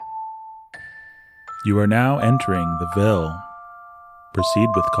You are now entering the Ville. Proceed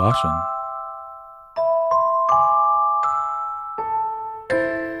with caution.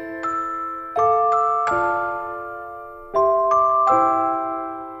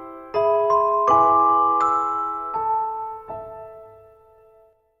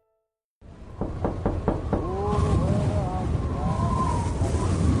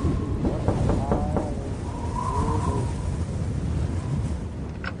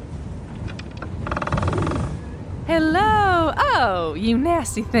 Hello! Oh, you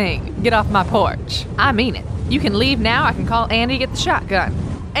nasty thing. Get off my porch. I mean it. You can leave now. I can call Andy, get the shotgun.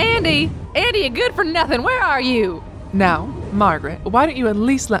 Andy! Andy, you good for nothing. Where are you? Now, Margaret, why don't you at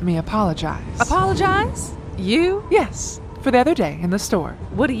least let me apologize? Apologize? You? Yes, for the other day in the store.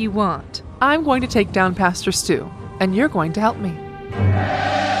 What do you want? I'm going to take down Pastor Stu, and you're going to help me.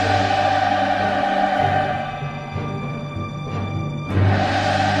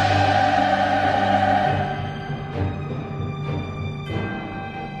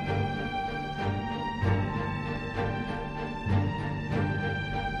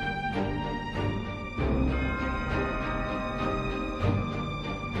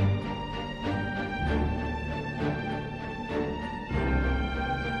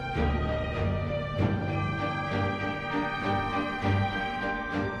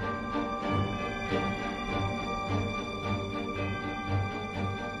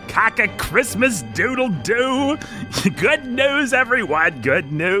 Cock-a-Christmas doodle-doo. Good news, everyone.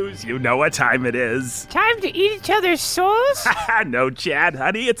 Good news. You know what time it is. Time to eat each other's souls? No, Chad,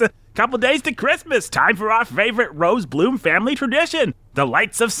 honey. It's a couple days to Christmas. Time for our favorite Rose Bloom family tradition, the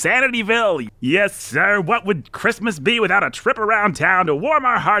Lights of Sanityville. Yes, sir. What would Christmas be without a trip around town to warm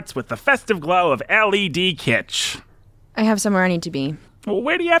our hearts with the festive glow of LED kitsch? I have somewhere I need to be. Well,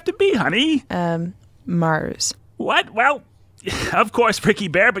 where do you have to be, honey? Mars. What? Well, of course, Ricky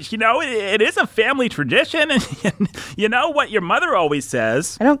Bear, but it is a family tradition, and you know what your mother always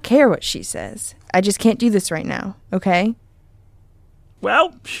says. I don't care what she says. I just can't do this right now, okay?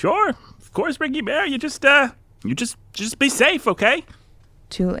 Well, sure. Of course, Ricky Bear, you just be safe, okay?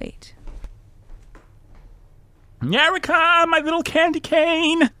 Too late. Erica, my little candy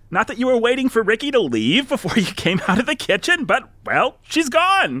cane. Not that you were waiting for Ricky to leave before you came out of the kitchen, but, well, she's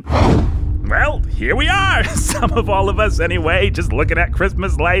gone. Well, here we are, some of all of us anyway, just looking at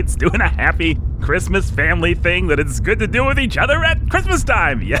Christmas lights, doing a happy Christmas family thing that it's good to do with each other at Christmas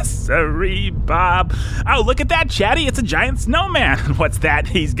time. Yes, sirree, Bob. Oh, look at that, Chatty, it's a giant snowman. What's that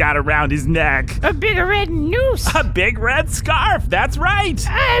he's got around his neck? A big red noose. A big red scarf, that's right.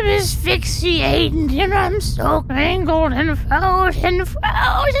 I'm asphyxiating and I'm so tangled and frozen.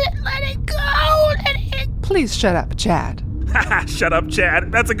 Let it go, let it. Please shut up, Chad. Shut up,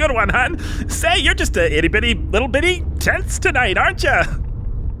 Chad. That's a good one, hun. Say, you're just a itty-bitty, little-bitty tense tonight, aren't you?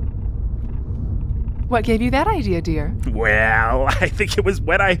 What gave you that idea, dear? Well, I think it was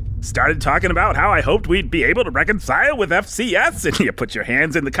when I started talking about how I hoped we'd be able to reconcile with FCS, and you put your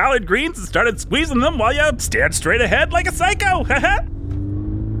hands in the collard greens and started squeezing them while you stared straight ahead like a psycho.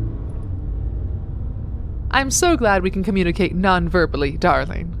 I'm so glad we can communicate non-verbally,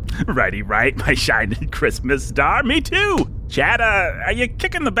 darling. Righty right, my shining Christmas star. Me too. Chad, are you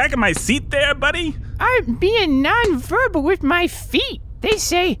kicking the back of my seat there, buddy? I'm being non-verbal with my feet. They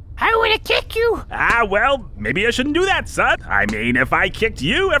say, I want to kick you. Well, maybe I shouldn't do that, son. I mean, if I kicked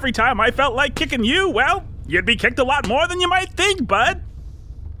you every time I felt like kicking you, well, you'd be kicked a lot more than you might think, bud.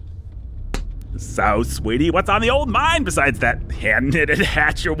 So, sweetie, what's on the old mind besides that hand-knitted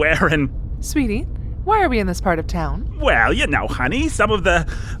hat you're wearing? Sweetie, why are we in this part of town? Well, honey, some of the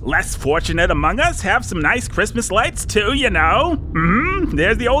less fortunate among us have some nice Christmas lights, too,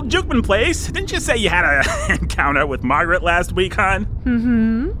 There's the old Jukeman place. Didn't you say you had an encounter with Margaret last week, hon?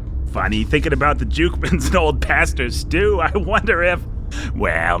 Mm-hmm. Funny, thinking about the Jukemans and old Pastor Stu, I wonder if...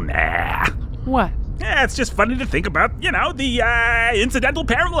 Well, nah. What? Yeah, it's just funny to think about, the incidental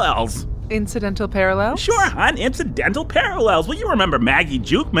parallels. Incidental parallels? Sure, hon, incidental parallels. Well, you remember Maggie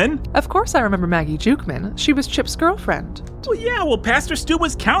Jukeman. Of course I remember Maggie Jukeman. She was Chip's girlfriend. Well, yeah, Pastor Stu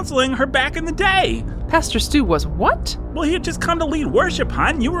was counseling her back in the day. Pastor Stu was what? Well, he had just come to lead worship,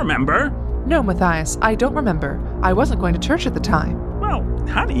 hon, you remember. No, Matthias, I don't remember. I wasn't going to church at the time. Well,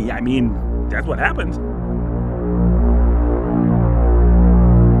 honey, I mean, that's what happened.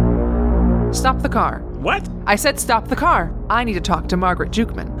 Stop the car. What? I said stop the car. I need to talk to Margaret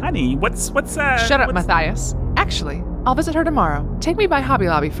Jukeman. Honey, Shut up, Matthias. Actually, I'll visit her tomorrow. Take me by Hobby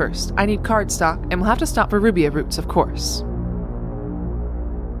Lobby first. I need cardstock, and we'll have to stop for Rubia Roots, of course.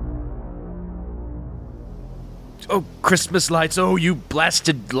 Oh, Christmas lights, oh, you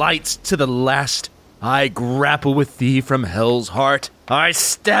blasted lights, to the last. I grapple with thee from hell's heart. I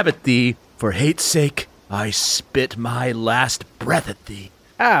stab at thee For hate's sake, I spit my last breath at thee.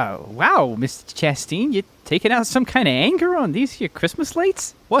 Oh, wow, Mr. Chastain, you taking out some kind of anger on these here Christmas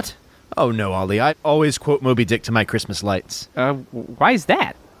lights? What? Oh no, Ollie, I always quote Moby Dick to my Christmas lights. Why's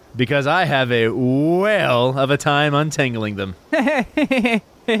that? Because I have a whale of a time untangling them. How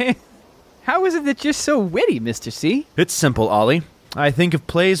is it that you're so witty, Mr. C? It's simple, Ollie. I think of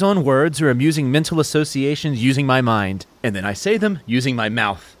plays on words or amusing mental associations using my mind, and then I say them using my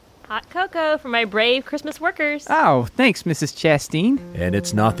mouth. Hot cocoa for my brave Christmas workers. Oh, thanks, Mrs. Chastain. And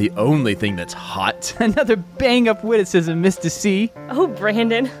it's not the only thing that's hot. Another bang-up witticism, Mr. C. Oh,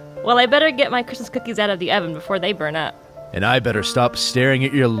 Brandon. Well, I better get my Christmas cookies out of the oven before they burn up. And I better stop staring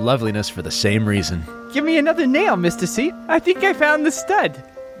at your loveliness for the same reason. Give me another nail, Mr. C. I think I found the stud.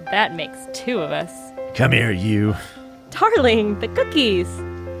 That makes two of us. Come here, you. Darling, the cookies.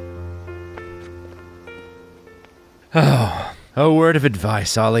 Oh, a word of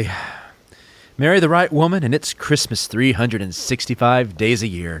advice, Ollie. Marry the right woman and it's Christmas 365 days a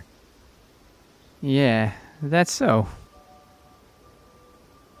year. Yeah, that's so.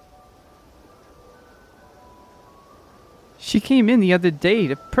 She came in the other day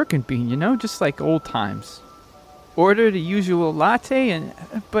to Perkinbean, you know, just like old times. Ordered a usual latte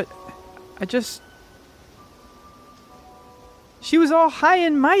but I just... She was all high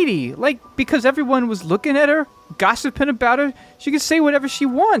and mighty, like because everyone was looking at her, gossiping about her, she could say whatever she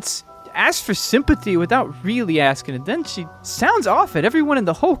wants. Ask for sympathy without really asking, and then she sounds off at everyone in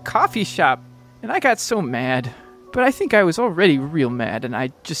the whole coffee shop. And I got so mad. But I think I was already real mad, and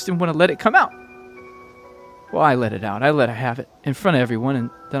I just didn't want to let it come out. Well, I let it out. I let her have it in front of everyone, and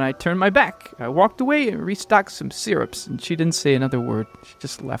then I turned my back. I walked away and restocked some syrups, and she didn't say another word. She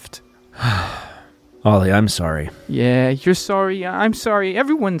just left. Ollie, I'm sorry. Yeah, you're sorry. I'm sorry.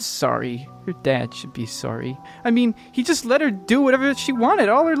 Everyone's sorry. Her dad should be sorry. I mean, he just let her do whatever she wanted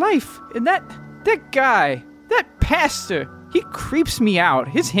all her life. And that guy, that pastor, he creeps me out.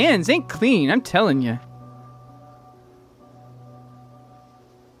 His hands ain't clean, I'm telling you.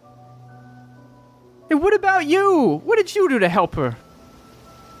 And what about you? What did you do to help her?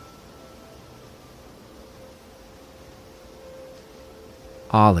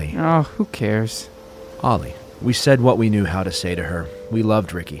 Ollie. Oh, who cares? Ollie, we said what we knew how to say to her. We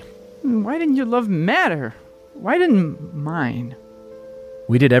loved Ricky. Why didn't your love matter? Why didn't mine?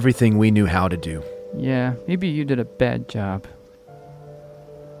 We did everything we knew how to do. Yeah, maybe you did a bad job.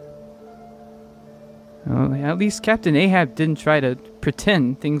 Well, at least Captain Ahab didn't try to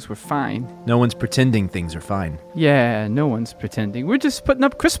pretend things were fine. No one's pretending things are fine. Yeah, no one's pretending. We're just putting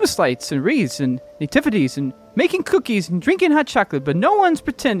up Christmas lights and wreaths and nativities and making cookies and drinking hot chocolate, but no one's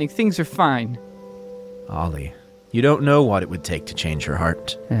pretending things are fine. Ollie, you don't know what it would take to change her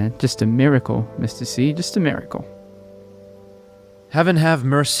heart. Just a miracle, Mr. C, just a miracle. Heaven have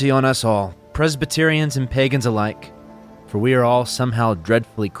mercy on us all, Presbyterians and pagans alike, for we are all somehow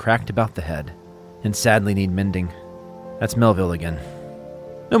dreadfully cracked about the head, and sadly need mending. That's Melville again.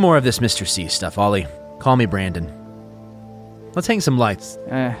 No more of this Mr. C stuff, Ollie. Call me Brandon. Let's hang some lights.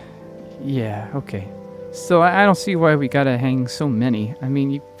 Yeah, okay. So I don't see why we gotta hang so many. I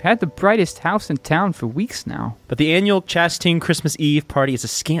mean, you've had the brightest house in town for weeks now. But the annual Chastain Christmas Eve party is a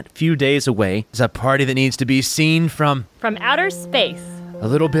scant few days away. It's a party that needs to be seen from outer space. A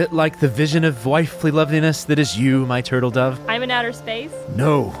little bit like the vision of wifely loveliness that is you, my turtle dove. I'm in outer space?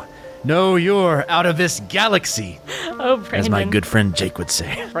 No, you're out of this galaxy. Oh, Brandon. As my good friend Jake would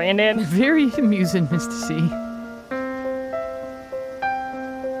say. Brandon. Very amusing, Mr. C.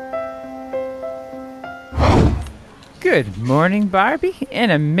 Good morning, Barbie,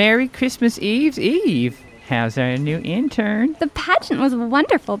 and a Merry Christmas Eve. How's our new intern? The pageant was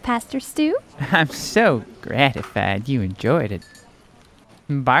wonderful, Pastor Stu. I'm so gratified you enjoyed it.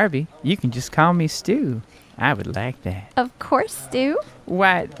 Barbie, you can just call me Stu. I would like that. Of course, Stu.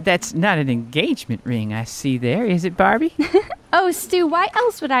 Why, that's not an engagement ring I see there, is it, Barbie? Oh, Stu, why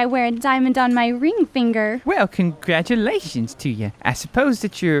else would I wear a diamond on my ring finger? Well, congratulations to you. I suppose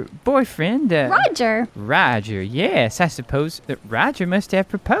that your boyfriend, Roger. Roger, yes. I suppose that Roger must have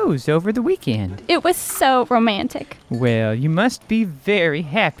proposed over the weekend. It was so romantic. Well, you must be very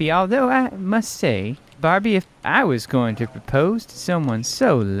happy, although I must say, Barbie, if I was going to propose to someone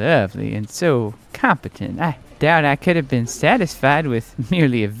so lovely and so competent, I doubt I could have been satisfied with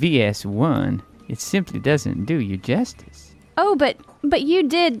merely a VS1. It simply doesn't do you justice. Oh, but you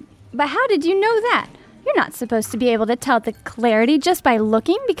did. But how did you know that? You're not supposed to be able to tell the clarity just by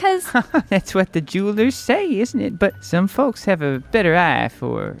looking, because... That's what the jewelers say, isn't it? But some folks have a better eye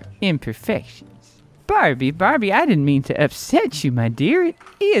for imperfections. Barbie, I didn't mean to upset you, my dear. It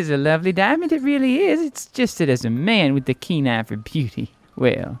is a lovely diamond, it really is. It's just that as a man with the keen eye for beauty,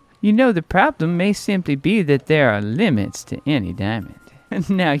 well, You know, the problem may simply be that there are limits to any diamond.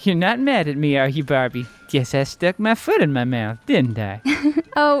 Now, you're not mad at me, are you, Barbie? Guess I stuck my foot in my mouth, didn't I?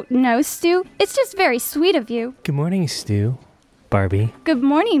 Oh, no, Stu. It's just very sweet of you. Good morning, Stu. Barbie. Good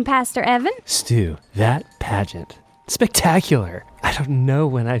morning, Pastor Evan. Stu, that pageant. Spectacular. I don't know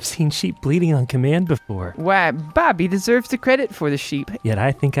when I've seen sheep bleeding on command before. Why, Bobby deserves the credit for the sheep. Yet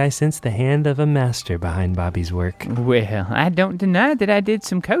I think I sense the hand of a master behind Bobby's work. Well, I don't deny that I did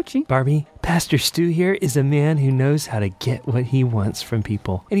some coaching. Barbie, Pastor Stu here is a man who knows how to get what he wants from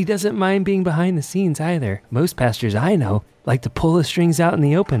people. And he doesn't mind being behind the scenes either. Most pastors I know like to pull the strings out in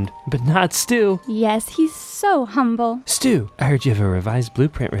the open, but not Stu. Yes, he's so humble. Stu, I heard you have a revised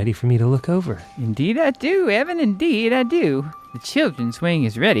blueprint ready for me to look over. Indeed I do, Evan, indeed I do. The children's wing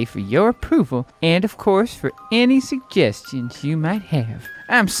is ready for your approval, and of course for any suggestions you might have.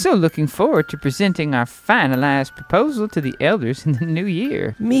 I'm so looking forward to presenting our finalized proposal to the elders in the new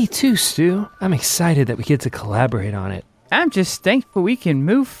year. Me too, Stu. I'm excited that we get to collaborate on it. I'm just thankful we can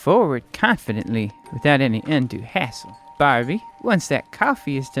move forward confidently without any undue hassle. Barbie, once that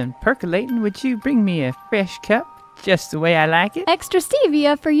coffee is done percolating, would you bring me a fresh cup, just the way I like it? Extra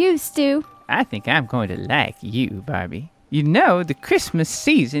stevia for you, Stu. I think I'm going to like you, Barbie. You know, the Christmas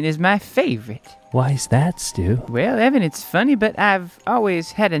season is my favorite. Why's that, Stu? Well, Evan, it's funny, but I've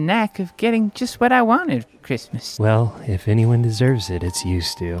always had a knack of getting just what I wanted for Christmas. Well, if anyone deserves it, it's you,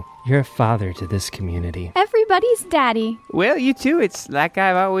 Stu. You're a father to this community. Everybody's daddy. Well, you too, it's like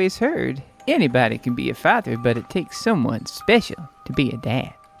I've always heard. Anybody can be a father, but it takes someone special to be a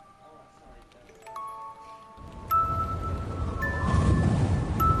dad.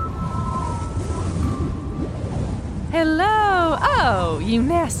 Hello! Oh, you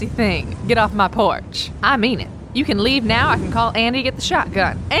nasty thing. Get off my porch. I mean it. You can leave now. I can call Andy to get the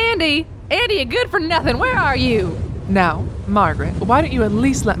shotgun. Andy! Andy, you good for nothing. Where are you? Now, Margaret, why don't you at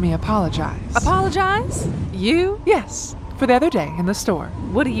least let me apologize? Apologize? You? Yes, for the other day in the store.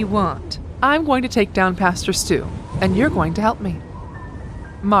 What do you want? I'm going to take down Pastor Stu, and you're going to help me.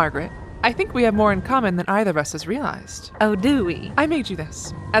 Margaret, I think we have more in common than either of us has realized. Oh, do we? I made you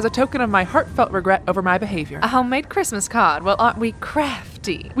this, as a token of my heartfelt regret over my behavior. A homemade Christmas card. Well, aren't we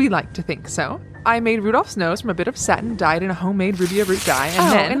crafty? We like to think so. I made Rudolph's nose from a bit of satin dyed in a homemade rubia root dye,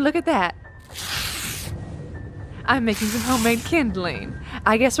 and then... and look at that. I'm making some homemade kindling.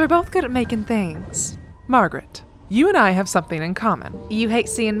 I guess we're both good at making things. Margaret, you and I have something in common. You hate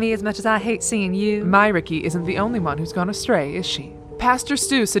seeing me as much as I hate seeing you. My Ricky isn't the only one who's gone astray, is she? Pastor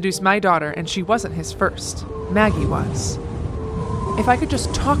Stu seduced my daughter, and she wasn't his first. Maggie was. If I could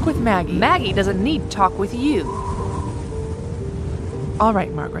just talk with Maggie... Maggie doesn't need to talk with you. All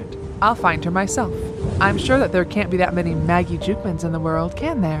right, Margaret. I'll find her myself. I'm sure that there can't be that many Maggie Jukemans in the world,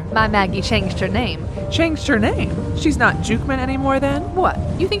 can there? My Maggie changed her name. Changed her name? She's not Jukeman anymore then? What?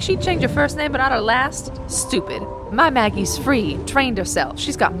 You think she'd change her first name but not her last? Stupid. My Maggie's free, trained herself.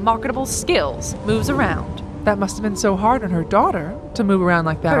 She's got marketable skills, moves around. That must have been so hard on her daughter to move around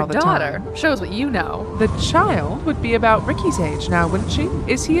like that all the time. Her daughter? Shows what you know. The child would be about Ricky's age now, wouldn't she?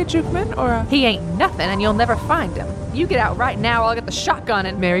 Is he a Jukeman or a... He ain't nothing and you'll never find him. You get out right now or I'll get the shotgun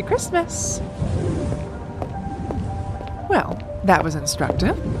and... Merry Christmas. Well, that was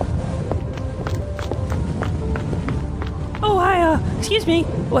instructive. Oh, hi, excuse me.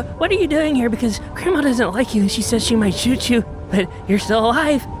 What are you doing here? Because Grandma doesn't like you and she says she might shoot you, but you're still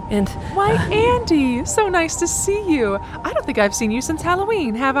alive. And why, Andy, so nice to see you. I don't think I've seen you since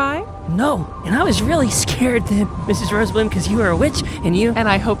Halloween, have I? No, and I was really scared then, Mrs. Rosebloom, because you were a witch and you... And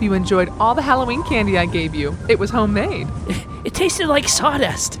I hope you enjoyed all the Halloween candy I gave you. It was homemade. It tasted like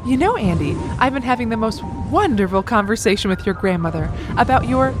sawdust. You know, Andy, I've been having the most wonderful conversation with your grandmother about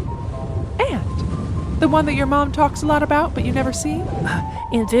your aunt. The one that your mom talks a lot about, but you never see?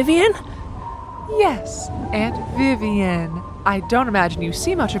 Aunt Vivian? Yes, Aunt Vivian. I don't imagine you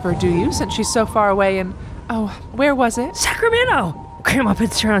see much of her, do you, since she's so far away in... Oh, where was it? Sacramento! Grandma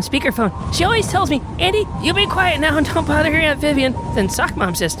puts her on speakerphone. She always tells me, Andy, you be quiet now and don't bother your Aunt Vivian. Then Sock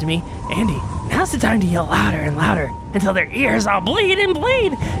Mom says to me, Andy, now's the time to yell louder and louder until their ears all bleed and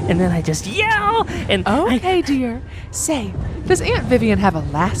bleed. And then I just yell and... Okay, dear. Say, does Aunt Vivian have a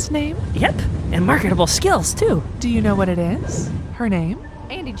last name? Yep, and marketable skills, too. Do you know what it is? Her name?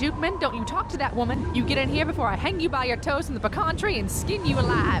 Andy Jukeman, don't you talk to that woman. You get in here before I hang you by your toes in the pecan tree and skin you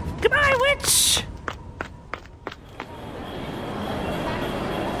alive. Goodbye, witch!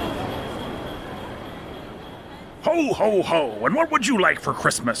 Ho, ho, ho! And what would you like for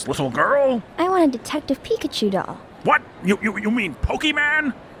Christmas, little girl? I want a Detective Pikachu doll. What? You mean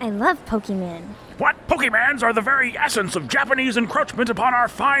Pokemon? I love Pokemon. What? Pokemons are the very essence of Japanese encroachment upon our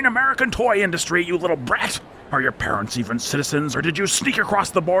fine American toy industry, you little brat. Are your parents even citizens, or did you sneak across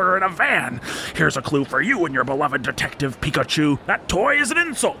the border in a van? Here's a clue for you and your beloved Detective Pikachu. That toy is an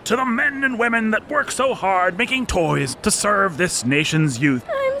insult to the men and women that work so hard making toys to serve this nation's youth.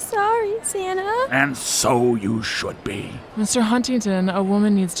 I'm sorry, Santa. And so you should be. Mr. Huntington, a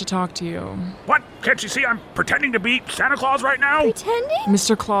woman needs to talk to you. What? Can't you see I'm pretending to be Santa Claus right now? Pretending?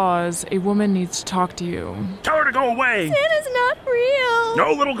 Mr. Claus, a woman needs to talk to you. Tell her to go away. Santa's not real.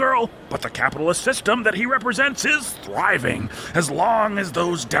 No, little girl, but the capitalist system that he represents is thriving, as long as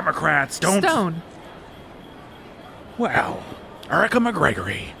those Democrats don't... Stone. Well, Erica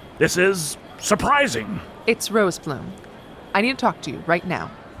McGregory, this is surprising. It's Rose Bloom. I need to talk to you right now.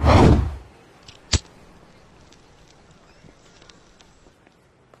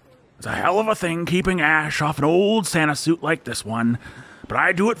 It's a hell of a thing keeping ash off an old Santa suit like this one, but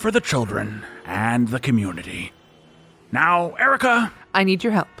I do it for the children and the community. Now, Erica... I need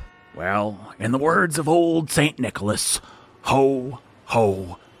your help. Well, in the words of old St. Nicholas, ho,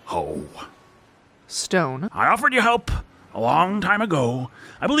 ho, ho. Stone. I offered you help a long time ago.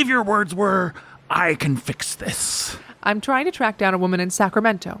 I believe your words were, I can fix this. I'm trying to track down a woman in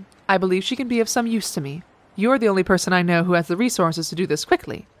Sacramento. I believe she can be of some use to me. You're the only person I know who has the resources to do this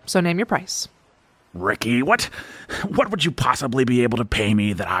quickly, so name your price. Ricky, what would you possibly be able to pay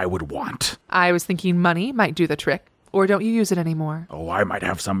me that I would want? I was thinking money might do the trick. Or don't you use it anymore? Oh, I might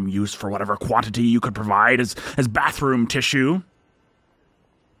have some use for whatever quantity you could provide as bathroom tissue.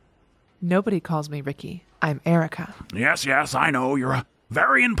 Nobody calls me Ricky. I'm Erica. Yes, I know. You're a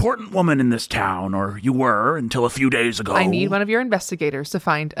very important woman in this town, or you were until a few days ago. I need one of your investigators to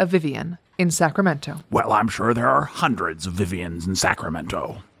find a Vivian in Sacramento. Well, I'm sure there are hundreds of Vivians in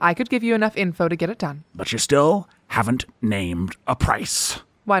Sacramento. I could give you enough info to get it done. But you still haven't named a price.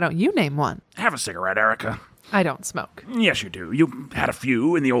 Why don't you name one? Have a cigarette, Erica. I don't smoke. Yes, you do. You had a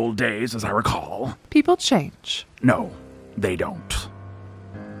few in the old days, as I recall. People change. No, they don't.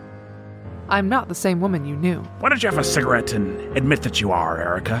 I'm not the same woman you knew. Why don't you have a cigarette and admit that you are,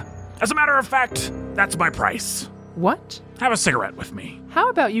 Erica? As a matter of fact, that's my price. What? Have a cigarette with me. How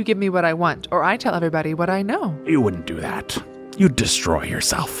about you give me what I want, or I tell everybody what I know? You wouldn't do that. You'd destroy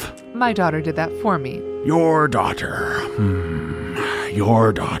yourself. My daughter did that for me. Your daughter.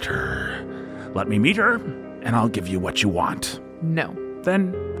 Your daughter. Let me meet her, and I'll give you what you want. No.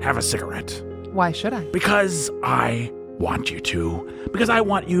 Then have a cigarette. Why should I? Because I want you to. Because I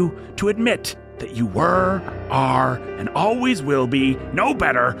want you to admit that you were, are, and always will be no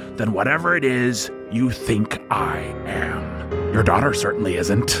better than whatever it is you think I am. Your daughter certainly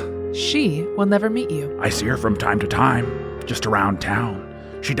isn't. She will never meet you. I see her from time to time, just around town.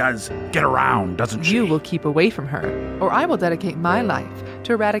 She does get around, doesn't she? You will keep away from her, or I will dedicate my life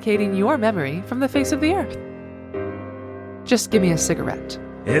to eradicating your memory from the face of the earth. Just give me a cigarette.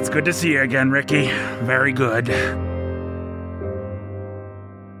 It's good to see you again, Ricky. Very good.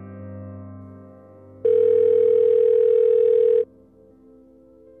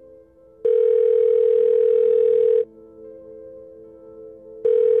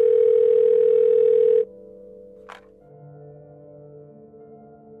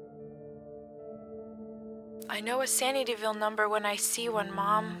 I know a Sanityville number when I see one,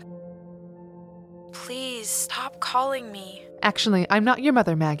 Mom. Please, stop calling me. Actually, I'm not your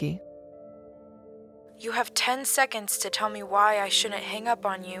mother, Maggie. You have 10 seconds to tell me why I shouldn't hang up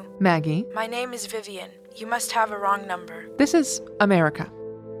on you. Maggie? My name is Vivian. You must have a wrong number. This is America.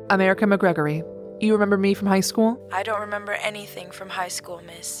 America McGregory. You remember me from high school? I don't remember anything from high school,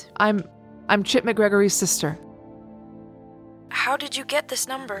 miss. I'm Chip McGregory's sister. How did you get this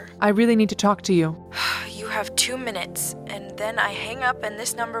number? I really need to talk to you. You have 2 minutes, and then I hang up and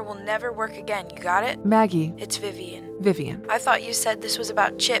this number will never work again. You got it? Maggie. It's Vivian. Vivian. I thought you said this was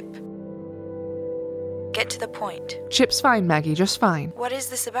about Chip. Get to the point. Chip's fine, Maggie, just fine. What is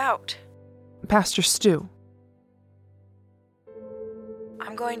this about? Pastor Stu.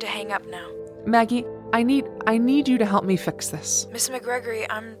 I'm going to hang up now. Maggie, I need you to help me fix this. Miss McGregory,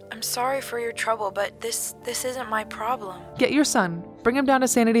 I'm sorry for your trouble, but this isn't my problem. Get your son, bring him down to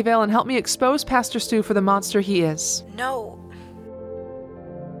Sanityville, and help me expose Pastor Stu for the monster he is. No.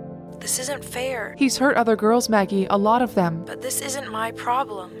 This isn't fair. He's hurt other girls, Maggie, a lot of them. But this isn't my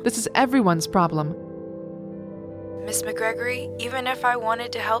problem. This is everyone's problem. Miss McGregory, even if I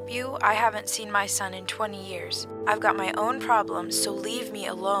wanted to help you, I haven't seen my son in 20 years. I've got my own problems, so leave me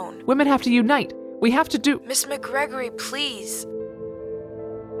alone. Women have to unite. We have to do... Miss McGregory, please.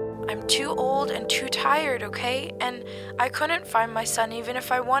 I'm too old and too tired, okay? And I couldn't find my son even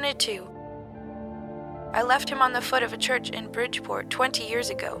if I wanted to. I left him on the foot of a church in Bridgeport 20 years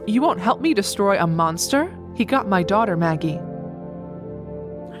ago. You won't help me destroy a monster? He got my daughter, Maggie.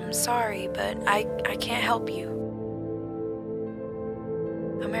 I'm I'm sorry, but I can't help you.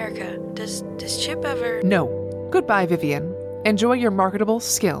 America, does Chip ever... No. Goodbye, Vivian. Enjoy your marketable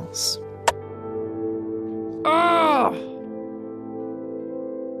skills. Ah!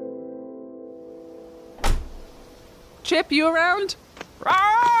 Chip, you around?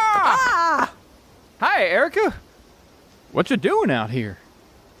 Ah! Hi, Erica. What you doing out here?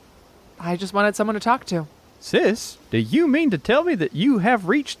 I just wanted someone to talk to. Sis, do you mean to tell me that you have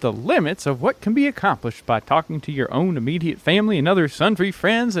reached the limits of what can be accomplished by talking to your own immediate family and other sundry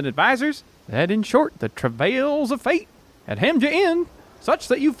friends and advisors? That, in short, the travails of fate had hemmed you in, such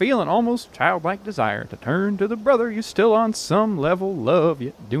that you feel an almost childlike desire to turn to the brother you still on some level love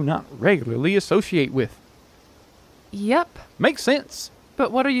yet do not regularly associate with. Yep. Makes sense.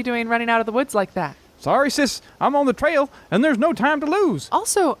 But what are you doing running out of the woods like that? Sorry, sis, I'm on the trail, and there's no time to lose.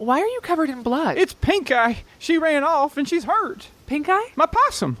 Also, why are you covered in blood? It's Pink Eye. She ran off, and she's hurt. Pink Eye? My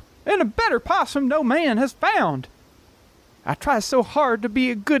possum, and a better possum no man has found. I tried so hard to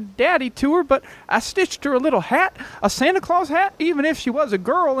be a good daddy to her, but I stitched her a little hat, a Santa Claus hat, even if she was a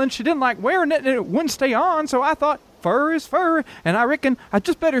girl, and she didn't like wearing it, and it wouldn't stay on, so I thought, fur is fur, and I reckon I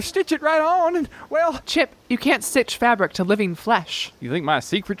just better stitch it right on, and, well... Chip, you can't stitch fabric to living flesh. You think my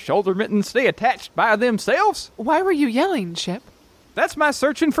secret shoulder mittens stay attached by themselves? Why were you yelling, Chip? That's my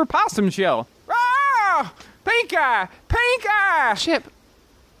searching for possum shell. Ah! Pink Eye! Pink Eye! Chip,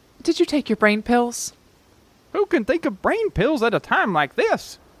 did you take your brain pills? Who can think of brain pills at a time like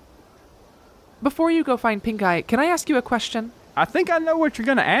this? Before you go find Pink Eye, can I ask you a question? I think I know what you're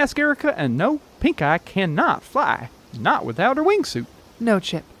going to ask, Erica, and no, Pink Eye cannot fly. Not without her wingsuit. No,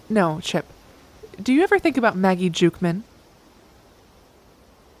 Chip. No, Chip. Do you ever think about Maggie Jukeman?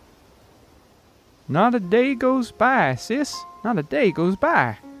 Not a day goes by, sis. Not a day goes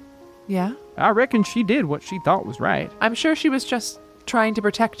by. Yeah? I reckon she did what she thought was right. I'm sure she was just trying to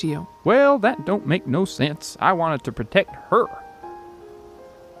protect you. Well, that don't make no sense. I wanted to protect her.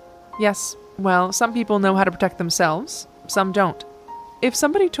 Yes, well, some people know how to protect themselves. Some don't. If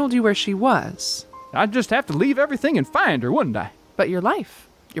somebody told you where she was... I'd just have to leave everything and find her, wouldn't I? But your life,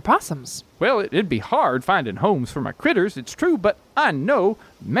 your possums. Well, it'd be hard finding homes for my critters, it's true, but I know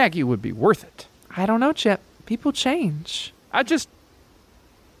Maggie would be worth it. I don't know, Chip. People change. I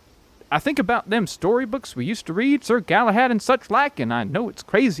think about them storybooks we used to read, Sir Galahad and such like, and I know it's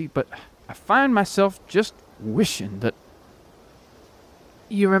crazy, but I find myself just wishing that...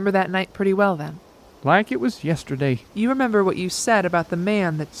 You remember that night pretty well, then? Like it was yesterday. You remember what you said about the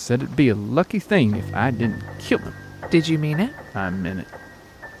man that... Said it'd be a lucky thing if I didn't kill him. Did you mean it? I meant it.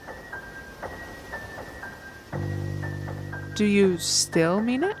 Do you still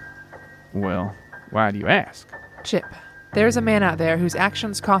mean it? Well, why do you ask? Chip, there's a man out there whose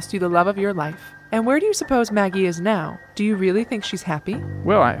actions cost you the love of your life. And where do you suppose Maggie is now? Do you really think she's happy?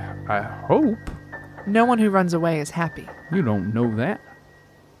 Well, I hope. No one who runs away is happy. You don't know that.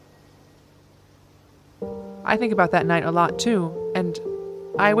 I think about that night a lot, too, and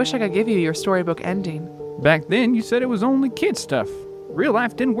I wish I could give you your storybook ending. Back then, you said it was only kid stuff. Real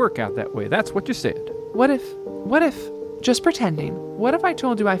life didn't work out that way. That's what you said. What if, just pretending, what if I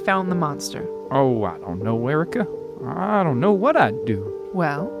told you I found the monster? Oh, I don't know, Erica. I don't know what I'd do.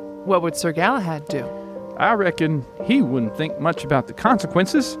 Well, what would Sir Galahad do? I reckon he wouldn't think much about the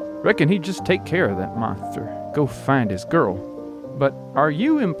consequences. Reckon he'd just take care of that monster. Go find his girl. But are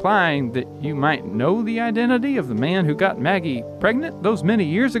you implying that you might know the identity of the man who got Maggie pregnant those many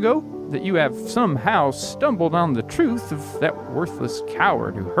years ago? That you have somehow stumbled on the truth of that worthless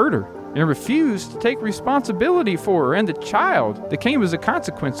coward who hurt her and refused to take responsibility for her and the child that came as a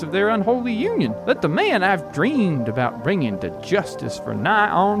consequence of their unholy union? That the man I've dreamed about bringing to justice for nigh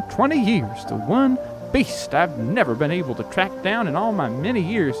on 20 years, the one beast I've never been able to track down in all my many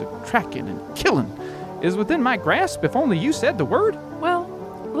years of tracking and killing, is within my grasp if only you said the word? Well,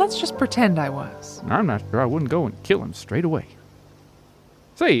 let's just pretend I was. I'm not sure I wouldn't go and kill him straight away.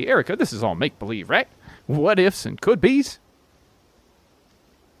 Say, Erica, this is all make-believe, right? What ifs and could-be's?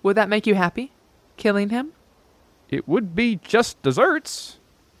 Would that make you happy? Killing him? It would be just desserts.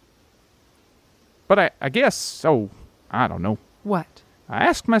 But I guess, I don't know. What? I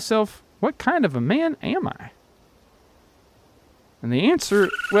asked myself, what kind of a man am I? And the answer,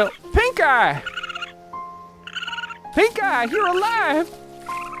 well, Pink Eye! Pink Eye, you're alive!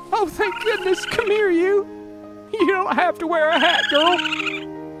 Oh, thank goodness. Come here, you. You don't have to wear a hat, girl.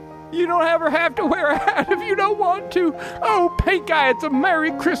 You don't ever have to wear a hat if you don't want to. Oh, Pink Eye, it's a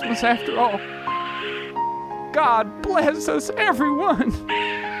Merry Christmas after all. God bless us, everyone.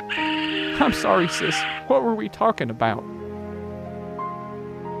 I'm sorry, sis. What were we talking about?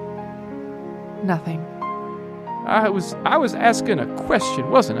 Nothing. I was asking a question,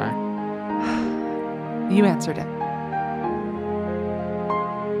 wasn't I? You answered it.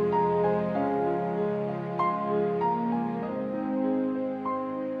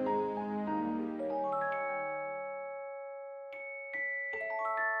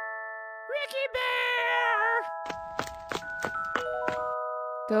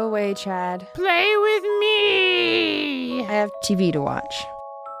 Go away, Chad. Play with me! I have TV to watch.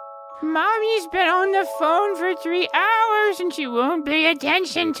 Mommy's been on the phone for 3 hours and she won't pay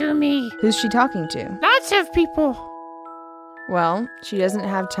attention to me. Who's she talking to? Lots of people. Well, she doesn't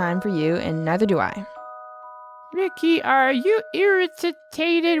have time for you, and neither do I. Ricky, are you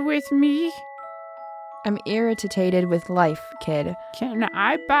irritated with me? I'm irritated with life, kid. Can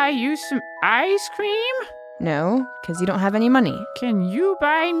I buy you some ice cream? No, because you don't have any money. Can you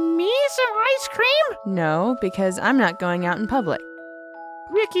buy me some ice cream? No, because I'm not going out in public.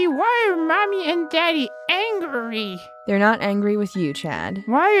 Ricky, why are Mommy and Daddy angry? They're not angry with you, Chad.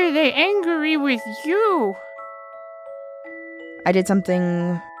 Why are they angry with you? I did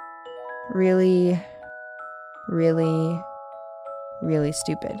something really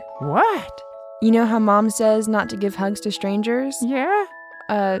stupid. What? You know how Mom says not to give hugs to strangers? Yeah?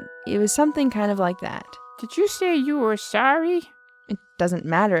 It was something kind of like that. Did you say you were sorry? It doesn't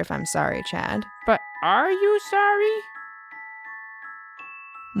matter if I'm sorry, Chad. But are you sorry?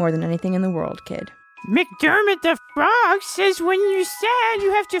 More than anything in the world, kid. McDermott the Frog says when you're sad,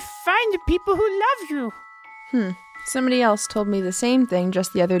 you have to find the people who love you. Somebody else told me the same thing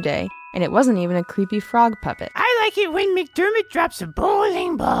just the other day, and it wasn't even a creepy frog puppet. I like it when McDermott drops a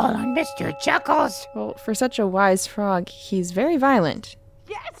bowling ball on Mr. Chuckles. Well, for such a wise frog, he's very violent.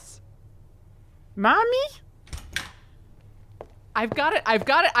 Yes! Mommy? I've got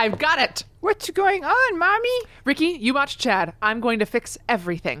it! What's going on, Mommy? Ricky, you watch Chad. I'm going to fix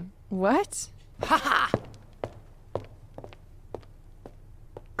everything. What? Ha-ha!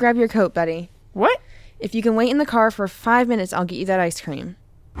 Grab your coat, buddy. What? If you can wait in the car for 5 minutes, I'll get you that ice cream.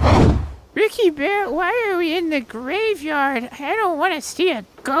 Ricky Bear, why are we in the graveyard? I don't want to see a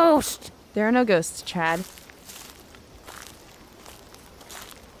ghost. There are no ghosts, Chad.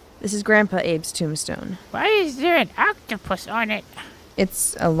 This is Grandpa Abe's tombstone. Why is there an octopus on it?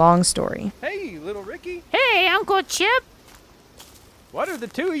 It's a long story. Hey, little Ricky. Hey, Uncle Chip. What are the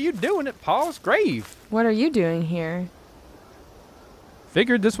two of you doing at Paul's grave? What are you doing here?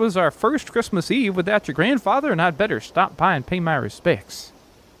 Figured this was our first Christmas Eve without your grandfather, and I'd better stop by and pay my respects.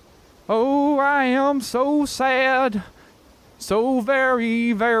 Oh, I am so sad. So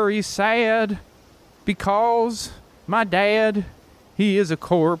very, very sad. Because my dad, he is a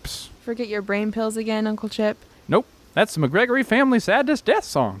corpse. Forget your brain pills again, Uncle Chip? Nope, that's the McGregory family sadness death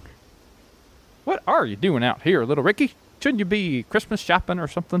song. What are you doing out here, little Ricky? Shouldn't you be Christmas shopping or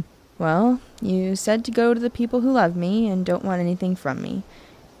something? Well, you said to go to the people who love me and don't want anything from me.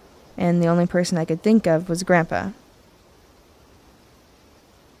 And the only person I could think of was Grandpa.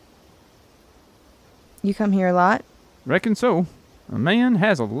 You come here a lot? Reckon so. A man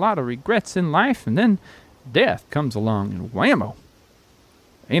has a lot of regrets in life, and then death comes along, and whammo.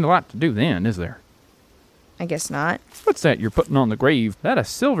 Ain't a lot to do then, is there? I guess not. What's that you're putting on the grave? That a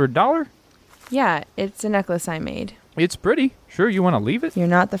silver dollar? Yeah, it's a necklace I made. It's pretty. Sure you want to leave it? You're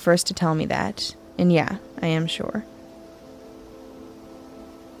not the first to tell me that. And yeah, I am sure.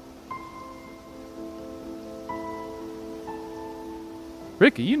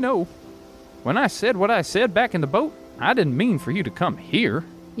 Ricky, you know, when I said what I said back in the boat, I didn't mean for you to come here.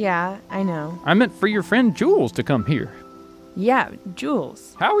 Yeah, I know. I meant for your friend Jules to come here. Yeah,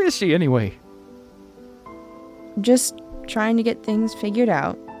 Jules. How is she anyway? Just trying to get things figured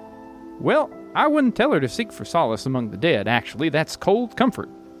out. Well, I wouldn't tell her to seek for solace among the dead, actually. That's cold comfort.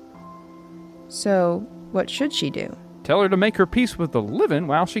 So, what should she do? Tell her to make her peace with the living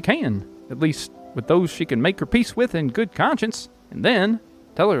while she can. At least, with those she can make her peace with in good conscience. And then,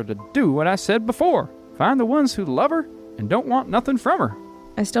 tell her to do what I said before. Find the ones who love her and don't want nothing from her.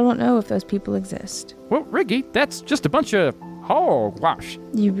 I still don't know if those people exist. Well, Ricky, that's just a bunch of hogwash.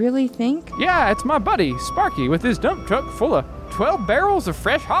 You really think? Yeah, it's my buddy, Sparky, with his dump truck full of 12 barrels of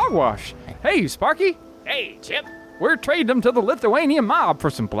fresh hogwash. Hey, Sparky. Hey, Chip. We're trading them to the Lithuanian mob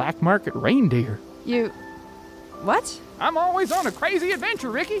for some black market reindeer. You... what? I'm always on a crazy adventure,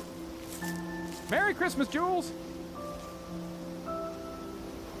 Ricky. Merry Christmas, Jules.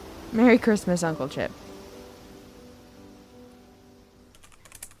 Merry Christmas, Uncle Chip.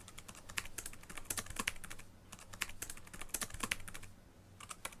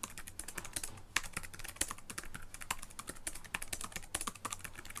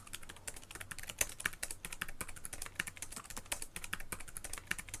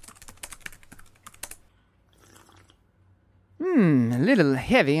 A little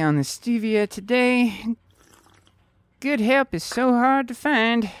heavy on the stevia today. Good help is so hard to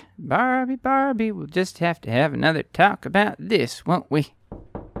find. Barbie, we'll just have to have another talk about this, won't we?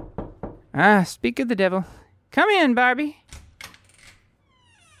 Speak of the devil. Come in, Barbie.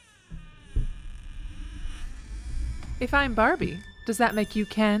 If I'm Barbie, does that make you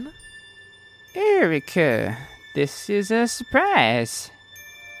Ken? Erica, this is a surprise.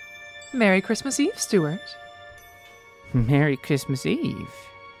 Merry Christmas Eve, Stuart. Merry Christmas Eve.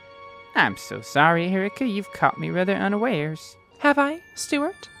 I'm so sorry, Erica. You've caught me rather unawares. Have I,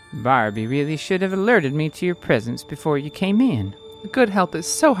 Stuart? Barbie really should have alerted me to your presence before you came in. Good help is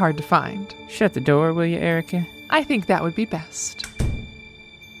so hard to find. Shut the door, will you, Erica? I think that would be best.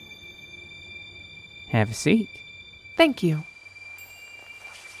 Have a seat. Thank you.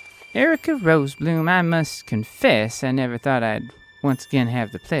 Erica Rosebloom, I must confess I never thought I'd once again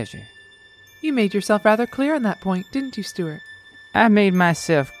have the pleasure. You made yourself rather clear on that point, didn't you, Stuart? I made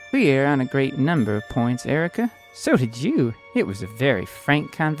myself clear on a great number of points, Erica. So did you. It was a very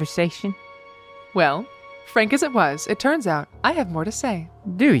frank conversation. Well, frank as it was, it turns out I have more to say.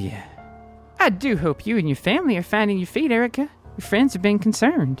 Do you? I do hope you and your family are finding your feet, Erica. Your friends have been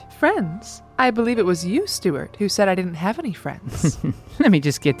concerned. Friends? I believe it was you, Stuart, who said I didn't have any friends. Let me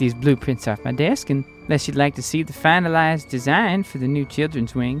just get these blueprints off my desk, unless you'd like to see the finalized design for the new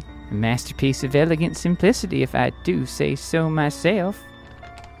children's wing. A masterpiece of elegant simplicity, if I do say so myself.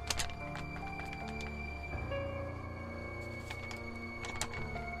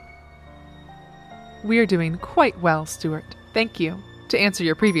 We're doing quite well, Stuart. Thank you. To answer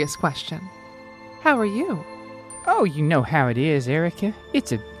your previous question, how are you? Oh, you know how it is, Erica.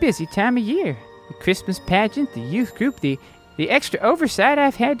 It's a busy time of year. The Christmas pageant, the youth group, the extra oversight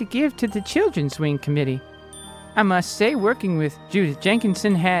I've had to give to the Children's Wing Committee. I must say, working with Judith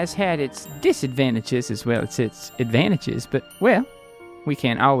Jenkinson has had its disadvantages as well as its advantages, but, well, we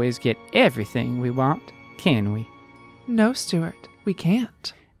can't always get everything we want, can we? No, Stuart, we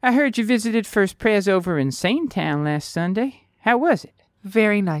can't. I heard you visited First Pres over in Sanetown last Sunday. How was it?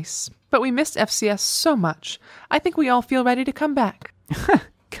 Very nice. But we missed FCS so much. I think we all feel ready to come back.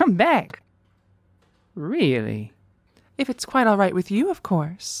 Come back? Really? If it's quite all right with you, of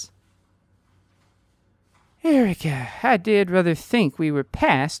course. Erica, I did rather think we were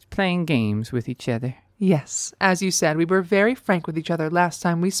past playing games with each other. Yes, as you said, we were very frank with each other last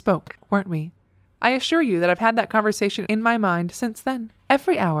time we spoke, weren't we? I assure you that I've had that conversation in my mind since then,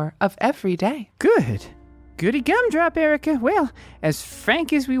 every hour of every day. Good. Goody gumdrop, Erica. Well, as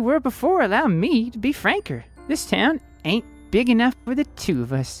frank as we were before, allow me to be franker. This town ain't big enough for the two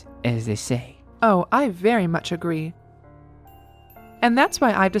of us, as they say. Oh, I very much agree. And that's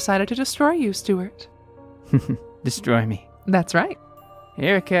why I've decided to destroy you, Stuart. Destroy me. That's right.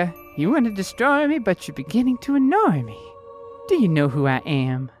 Erica, you want to destroy me, but you're beginning to annoy me. Do you know who I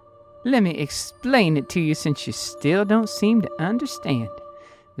am? Let me explain it to you since you still don't seem to understand.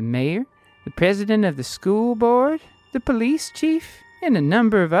 The mayor, the president of the school board, the police chief, and a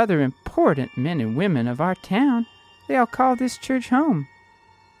number of other important men and women of our town, they all call this church home.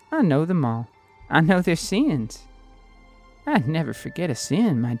 I know them all. I know their sins. I never forget a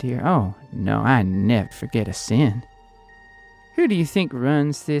sin, my dear. Oh, no, I never forget a sin. Who do you think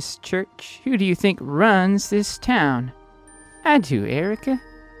runs this church? Who do you think runs this town? I do, Erica.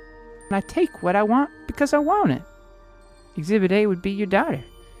 I take what I want because I want it. Exhibit A would be your daughter.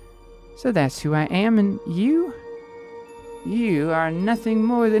 So that's who I am, and you are nothing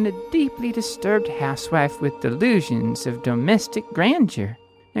more than a deeply disturbed housewife with delusions of domestic grandeur.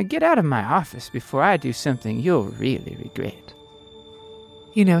 Now get out of my office before I do something you'll really regret.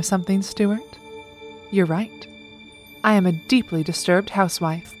 You know something, Stuart? You're right. I am a deeply disturbed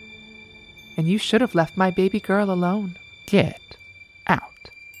housewife. And you should have left my baby girl alone. Get out.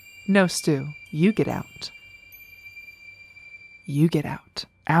 No, Stu, you get out. You get out.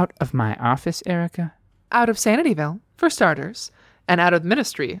 Out of my office, Erica? Out of Sanityville, for starters. And out of the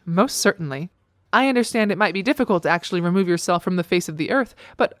ministry, most certainly. I understand it might be difficult to actually remove yourself from the face of the earth,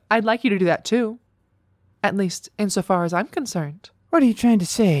 but I'd like you to do that too. At least, insofar as I'm concerned. What are you trying to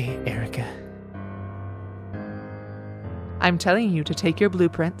say, Erica? I'm telling you to take your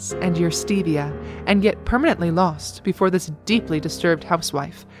blueprints and your stevia and get permanently lost before this deeply disturbed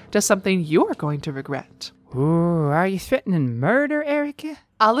housewife does something you're going to regret. Ooh, are you threatening murder, Erica?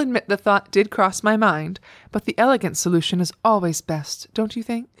 I'll admit the thought did cross my mind, but the elegant solution is always best, don't you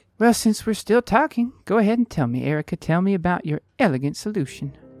think? Well, since we're still talking, go ahead and tell me, Erica. Tell me about your elegant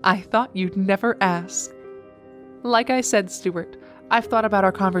solution. I thought you'd never ask. Like I said, Stuart, I've thought about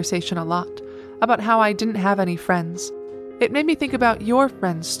our conversation a lot, about how I didn't have any friends. It made me think about your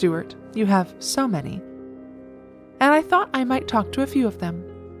friends, Stuart. You have so many. and I thought I might talk to a few of them.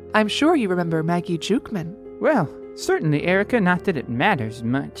 I'm sure you remember Maggie Jukeman. Well, certainly, Erica, not that it matters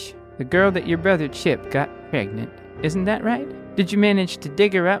much. The girl that your brother Chip got pregnant, isn't that right? Did you manage to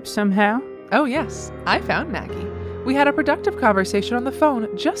dig her up somehow? Oh, yes. I found Maggie. We had a productive conversation on the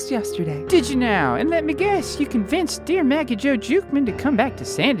phone just yesterday. Did you now? And let me guess, you convinced dear Maggie Jo Jukeman to come back to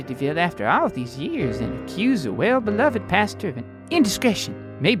Sanityville after all these years and accuse a well-beloved pastor of an indiscretion.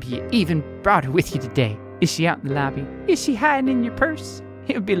 Maybe you even brought her with you today. Is she out in the lobby? Is she hiding in your purse?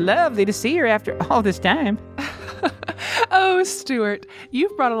 It would be lovely to see her after all this time. Oh, Stuart,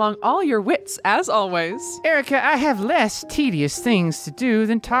 you've brought along all your wits, as always. Erica, I have less tedious things to do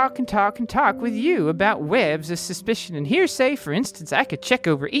than talk with you about webs of suspicion and hearsay. For instance, I could check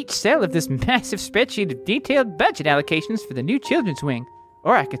over each cell of this massive spreadsheet of detailed budget allocations for the new children's wing.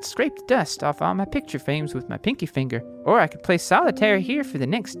 Or I could scrape the dust off all my picture frames with my pinky finger. Or I could play solitaire here for the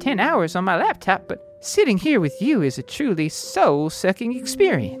next 10 hours on my laptop, but sitting here with you is a truly soul-sucking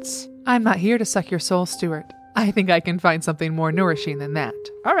experience. I'm not here to suck your soul, Stuart. I think I can find something more nourishing than that.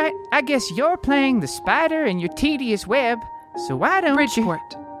 All right, I guess you're playing the spider in your tedious web, so why don't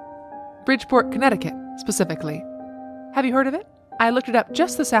Bridgeport, Connecticut, specifically. Have you heard of it? I looked it up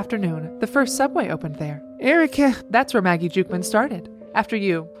just this afternoon. The first subway opened there. Erica. That's where Maggie Jukeman started, after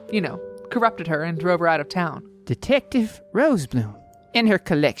you corrupted her and drove her out of town. Detective Rosebloom and her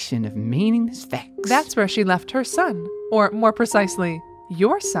collection of meaningless facts. That's where she left her son, or more precisely,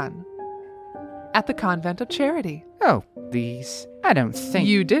 your son. At the Convent of Charity. Oh, please. I don't think...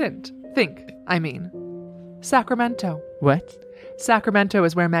 You didn't think, I mean. Sacramento. What? Sacramento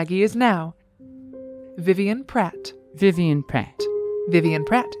is where Maggie is now. Vivian Pratt. Vivian Pratt. Vivian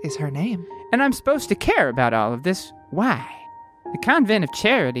Pratt is her name. And I'm supposed to care about all of this. Why? The Convent of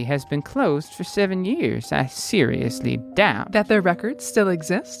Charity has been closed for 7 years. I seriously doubt that their records still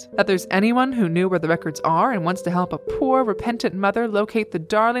exist? That there's anyone who knew where the records are and wants to help a poor, repentant mother locate the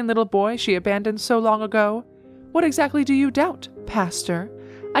darling little boy she abandoned so long ago? What exactly do you doubt, Pastor?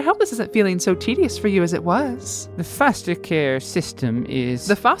 I hope this isn't feeling so tedious for you as it was. The foster care system is...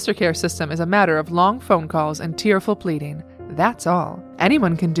 The foster care system is a matter of long phone calls and tearful pleading. That's all.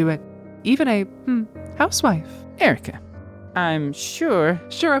 Anyone can do it. Even a, housewife. Erica. I'm sure...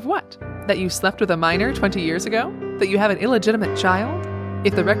 Sure of what? That you slept with a minor 20 years ago? That you have an illegitimate child?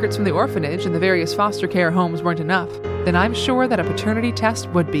 If the records from the orphanage and the various foster care homes weren't enough, then I'm sure that a paternity test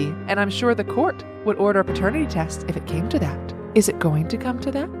would be, and I'm sure the court would order a paternity test if it came to that. Is it going to come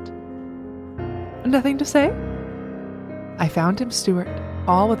to that? Nothing to say? I found him, Stuart,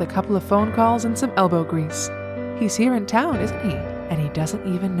 all with a couple of phone calls and some elbow grease. He's here in town, isn't he? And he doesn't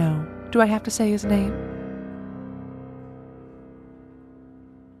even know. Do I have to say his name?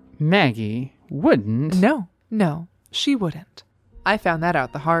 Maggie wouldn't. No, she wouldn't. I found that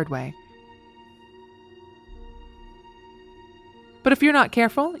out the hard way. But if you're not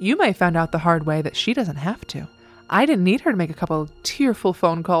careful, you may find out the hard way that she doesn't have to. I didn't need her to make a couple of tearful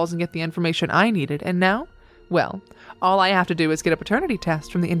phone calls and get the information I needed, and now, well, all I have to do is get a paternity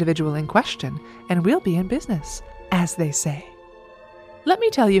test from the individual in question, and we'll be in business, as they say. Let me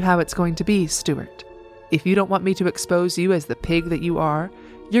tell you how it's going to be, Stuart. If you don't want me to expose you as the pig that you are,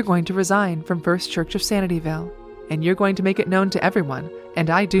 you're going to resign from First Church of Sanityville, and you're going to make it known to everyone, and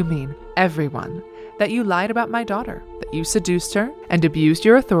I do mean everyone, that you lied about my daughter, that you seduced her, and abused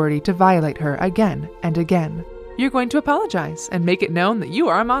your authority to violate her again and again. You're going to apologize and make it known that you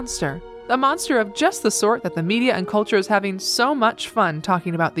are a monster of just the sort that the media and culture is having so much fun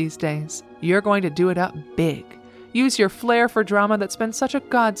talking about these days. You're going to do it up big. Use your flair for drama that's been such a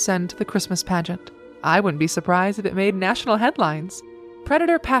godsend to the Christmas pageant. I wouldn't be surprised if it made national headlines.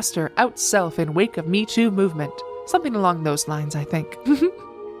 Predator pastor outs self in wake of Me Too movement. Something along those lines, I think.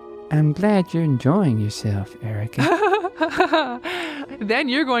 I'm glad you're enjoying yourself, Erica. Then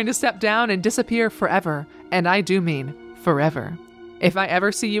you're going to step down and disappear forever. And I do mean forever. If I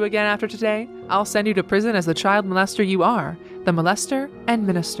ever see you again after today, I'll send you to prison as the child molester you are, the molester and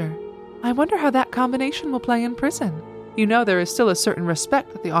minister. I wonder how that combination will play in prison. You know there is still a certain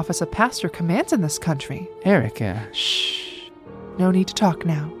respect that the office of pastor commands in this country. Erica. Shh. No need to talk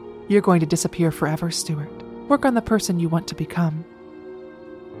now. You're going to disappear forever, Stuart. Work on the person you want to become.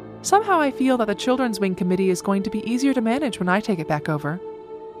 Somehow I feel that the Children's Wing Committee is going to be easier to manage when I take it back over.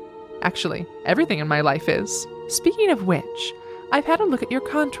 Actually, everything in my life is. Speaking of which, I've had a look at your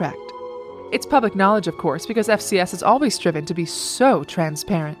contract. It's public knowledge, of course, because FCS has always striven to be so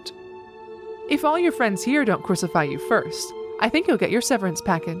transparent. If all your friends here don't crucify you first, I think you'll get your severance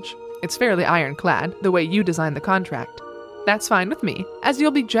package. It's fairly ironclad, the way you designed the contract. That's fine with me, as you'll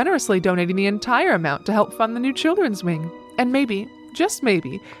be generously donating the entire amount to help fund the new Children's Wing, and maybe, just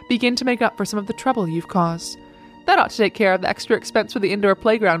maybe, begin to make up for some of the trouble you've caused. That ought to take care of the extra expense for the indoor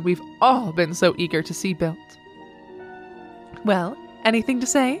playground we've all been so eager to see built. Well, anything to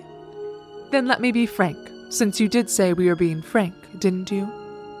say? Then let me be frank, since you did say we were being frank, didn't you?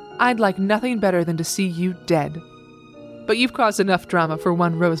 I'd like nothing better than to see you dead. But you've caused enough drama for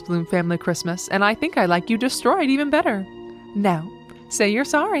one Rosebloom family Christmas, and I think I'd like you destroyed even better. Now, say you're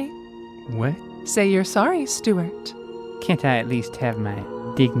sorry. What? Say you're sorry, Stuart. Can't I at least have my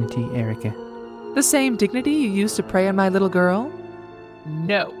dignity, Erica? The same dignity you used to prey on my little girl?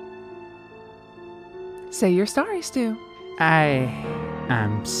 No. Say you're sorry, Stu.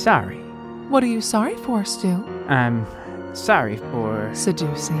 I'm sorry. What are you sorry for, Stu? I'm sorry for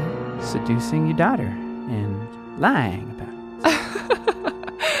seducing your daughter and lying about it.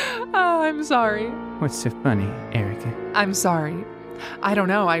 Oh, I'm sorry. What's so funny, Erica? I'm sorry. I don't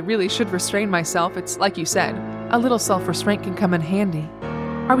know, I really should restrain myself. It's like you said, a little self-restraint can come in handy.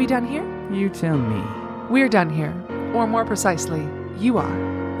 Are we done here? You tell me. We're done here. Or more precisely, you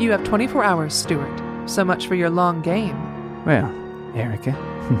are. You have 24 hours, Stuart. So much for your long game. Well, Erica,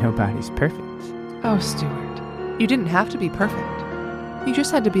 nobody's perfect. Oh, Stuart, you didn't have to be perfect. You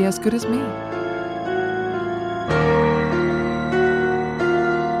just had to be as good as me.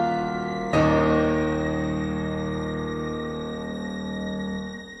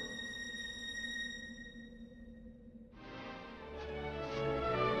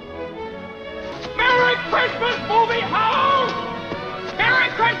 Merry Christmas, movie house! Merry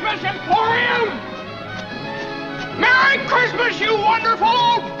Christmas, Emporium! Merry Christmas, you wonderful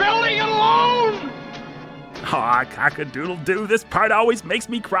old building and loan! Aw, cock-a-doodle-doo, this part always makes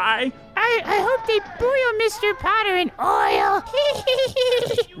me cry. I hope they boil Mr. Potter in oil.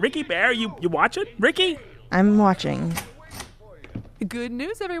 Ricky Bear, you watching? Ricky? I'm watching. Good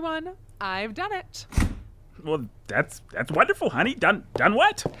news, everyone. I've done it. Well, that's wonderful, honey. Done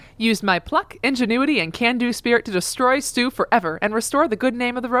what? Used my pluck, ingenuity, and can-do spirit to destroy Stu forever and restore the good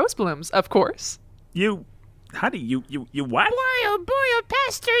name of the Roseblooms, of course. Honey, you what? Boil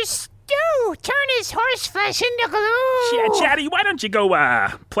Pastor Stew! Turn his horse flesh into glue! Yeah, Chatty, why don't you go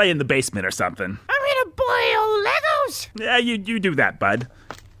play in the basement or something? I'm gonna boil Legos! Yeah, you do that, bud.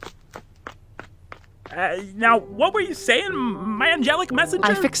 Now, what were you saying, my angelic messenger?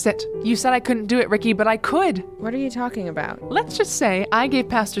 I fixed it. You said I couldn't do it, Ricky, but I could. What are you talking about? Let's just say I gave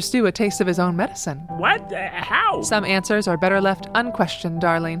Pastor Stu a taste of his own medicine. What? How? Some answers are better left unquestioned,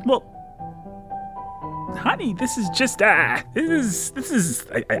 darling. Well, honey, this is just, this is,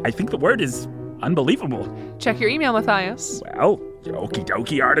 I think the word is unbelievable. Check your email, Matthias. Well, okie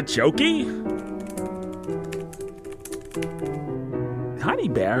dokie artichokey. Honey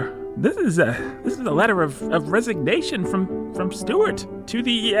Bear, this is a letter of resignation from Stuart to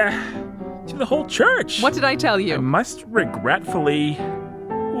the whole church. What did I tell you? I must regretfully.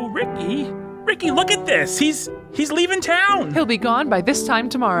 Well, Ricky, look at this. He's leaving town. He'll be gone by this time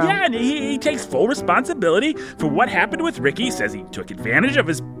tomorrow. Yeah, and he takes full responsibility for what happened with Ricky. Says he took advantage of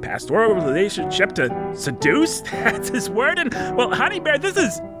his pastoral relationship to seduce. That's his word. And, well, Honey Bear,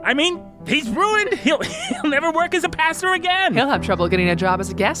 he's ruined. He'll never work as a pastor again. He'll have trouble getting a job as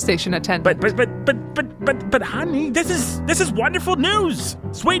a gas station attendant. But honey, this is wonderful news.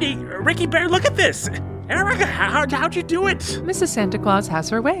 Sweetie, Ricky Bear, look at this. Erica, how'd you do it? Mrs. Santa Claus has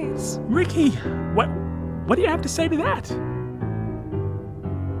her ways. Ricky, what do you have to say to that?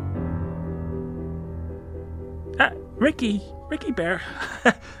 Ricky Bear,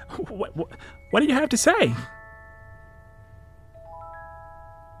 what do you have to say?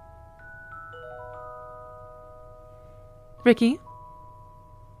 Ricky,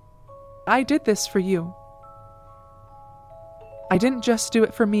 I did this for you. I didn't just do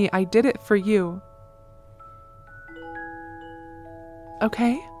it for me, I did it for you.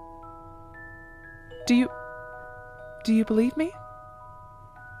 Okay? Do you believe me?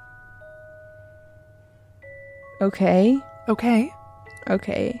 Okay. Okay.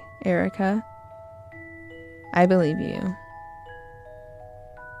 Okay, Erica. I believe you.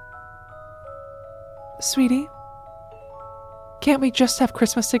 Sweetie, can't we just have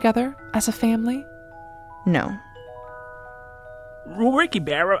Christmas together as a family? No. Ricky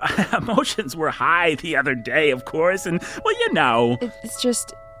Bear, emotions were high the other day, of course, and, well, you know. It's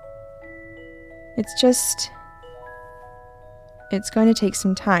going to take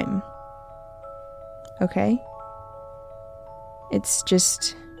some time. Okay? It's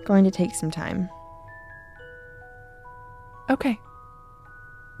just going to take some time. Okay.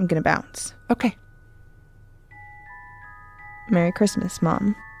 I'm gonna bounce. Okay. Merry Christmas,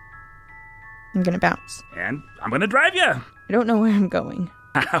 Mom. I'm gonna bounce. And I'm gonna drive you. I don't know where I'm going.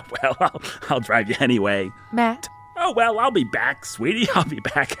 Well, I'll drive you anyway. Matt. Oh, well, I'll be back, sweetie. I'll be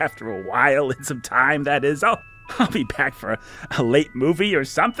back after a while, in some time, that is. I'll be back for a late movie or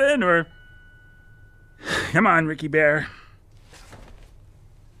something, or... Come on, Ricky Bear.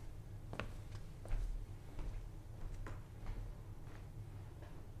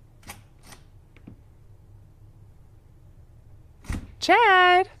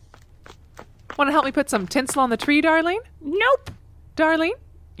 Chad! Want to help me put some tinsel on the tree, darling? Nope. Darling,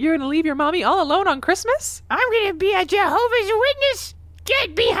 you're going to leave your mommy all alone on Christmas? I'm gonna be a Jehovah's Witness.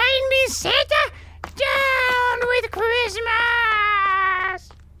 Get behind me, Santa! Down with Christmas!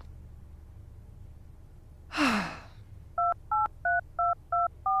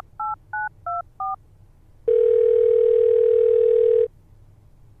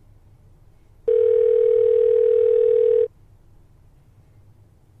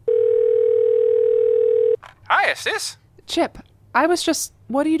 Hiya, sis. Chip, I was just...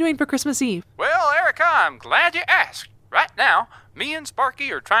 What are you doing for Christmas Eve? Well, Erica, I'm glad you asked. Right now, me and Sparky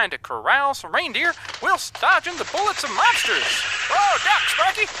are trying to corral some reindeer whilst dodging the bullets of monsters. Oh, Doc,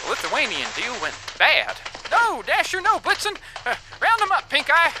 Sparky, the Lithuanian deal went bad. No, Dasher, no blitzing. Round 'em up, Pink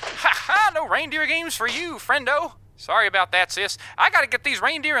Eye. Ha-ha, no reindeer games for you, friendo. Sorry about that, sis. I gotta get these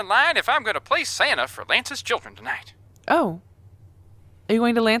reindeer in line if I'm gonna play Santa for Lance's children tonight. Oh. Are you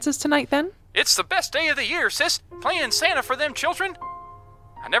going to Lance's tonight, then? It's the best day of the year, sis, playing Santa for them children.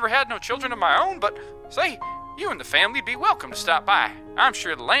 I never had no children of my own, but, say, you and the family be welcome to stop by. I'm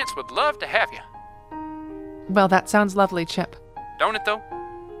sure the Lance would love to have you. Well, that sounds lovely, Chip. Don't it, though?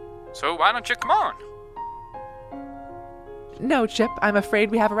 So why don't you come on? No, Chip, I'm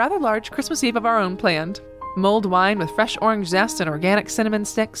afraid we have a rather large Christmas Eve of our own planned. Mulled wine with fresh orange zest and organic cinnamon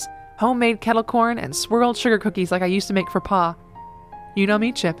sticks, homemade kettle corn, and swirled sugar cookies like I used to make for Pa. You know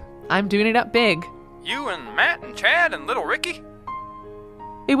me, Chip. I'm doing it up big. You and Matt and Chad and little Ricky?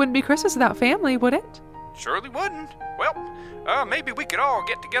 It wouldn't be Christmas without family, would it? Surely wouldn't. Well, maybe we could all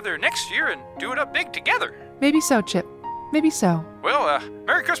get together next year and do it up big together. Maybe so, Chip. Maybe so. Well,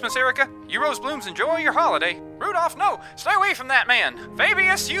 Merry Christmas, Erica. You Rose Blooms enjoy your holiday. Rudolph, no, stay away from that man.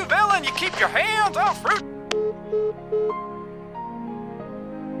 Fabius, you villain, you keep your hands off Rudolph.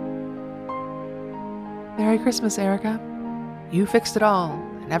 Merry Christmas, Erica. You fixed it all,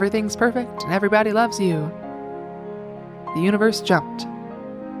 and everything's perfect, and everybody loves you. The universe jumped.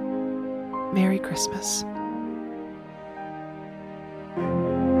 Merry Christmas.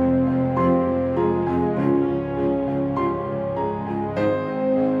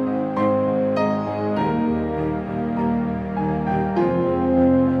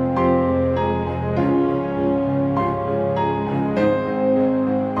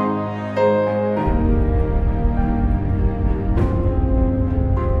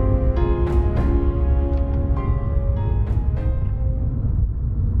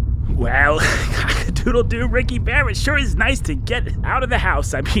 Well, cock-a-doodle-doo, Ricky Bear, it sure is nice to get out of the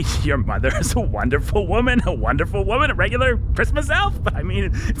house. I mean, your mother is a wonderful woman, a regular Christmas elf. But I mean,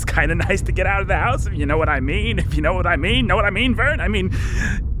 it's kind of nice to get out of the house, if you know what I mean. If you know what I mean, Vern? I mean,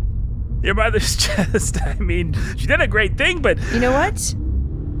 your mother's just, I mean, she did a great thing, but... You know what?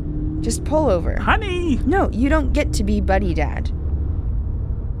 Just pull over. Honey! No, you don't get to be Buddy Dad.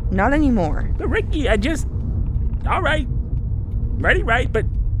 Not anymore. But Ricky, I just... All right. Right, but...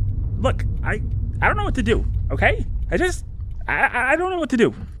 Look, I don't know what to do, okay? I don't know what to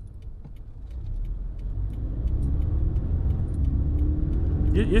do.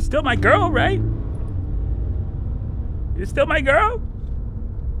 You're still my girl, right? You're still my girl?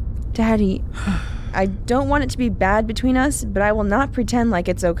 Daddy, I don't want it to be bad between us, but I will not pretend like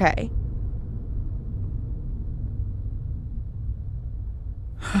it's okay.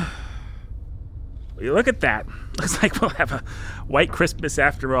 You look at that. Looks like we'll have a white Christmas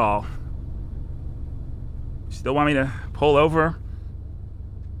after all. Still want me to pull over?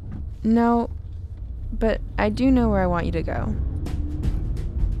 No, but I do know where I want you to go.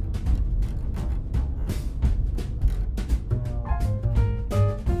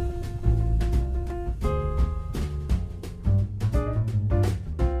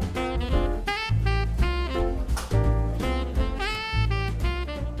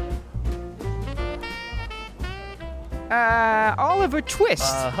 Oliver Twist.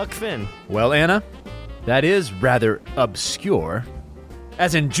 Huck Finn. Well, Anna, that is rather obscure.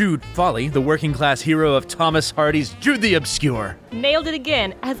 As in Jude Folly, the working class hero of Thomas Hardy's Jude the Obscure. Nailed it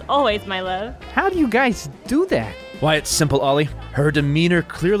again, as always, my love. How do you guys do that? Why, it's simple, Ollie. Her demeanor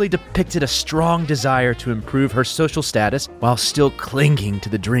clearly depicted a strong desire to improve her social status while still clinging to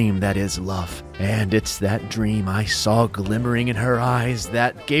the dream that is love. And it's that dream I saw glimmering in her eyes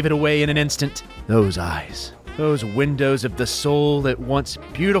that gave it away in an instant. Those eyes. Those windows of the soul at once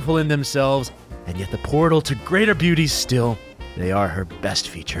beautiful in themselves, and yet the portal to greater beauty still. They are her best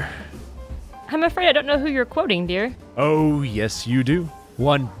feature. I'm afraid I don't know who you're quoting, dear. Oh, yes, you do.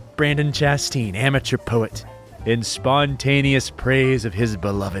 One Brandon Chastain, amateur poet, in spontaneous praise of his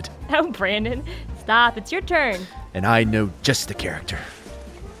beloved. Oh, Brandon, stop. It's your turn. And I know just the character.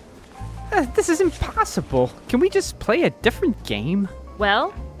 This is impossible. Can we just play a different game?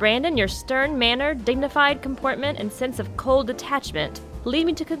 Well, Brandon, your stern manner, dignified comportment, and sense of cold detachment lead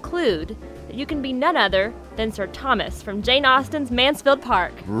me to conclude that you can be none other than Sir Thomas from Jane Austen's Mansfield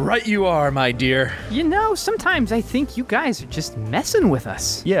Park. Right you are, my dear. You know, sometimes I think you guys are just messing with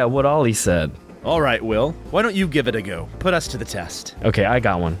us. Yeah, what Ollie said. All right, Will. Why don't you give it a go? Put us to the test. Okay, I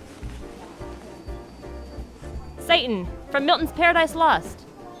got one. Satan from Milton's Paradise Lost.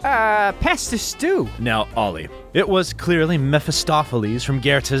 Pastor Stu. Now, Ollie, it was clearly Mephistopheles from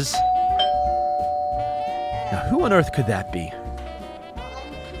Goethe's. Now, who on earth could that be?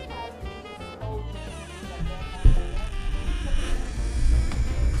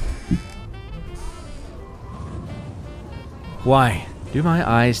 Why, do my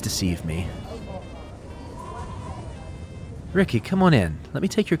eyes deceive me? Ricky, come on in. Let me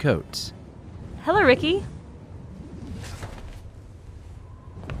take your coats. Hello, Ricky.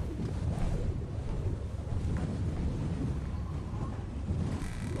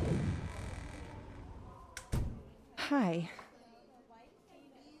 Hi.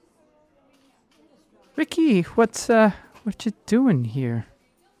 Ricky, what you doing here?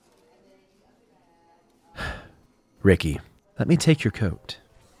 Ricky, let me take your coat.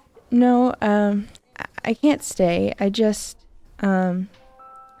 No, I can't stay. I just, listen,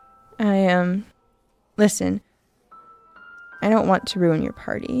 I don't want to ruin your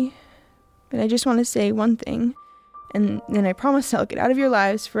party, but I just want to say one thing, and then I promise I'll get out of your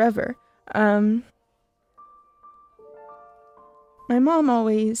lives forever. My mom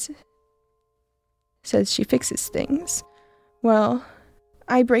always says she fixes things. Well,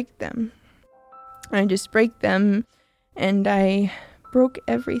 I break them. I just break them, and I broke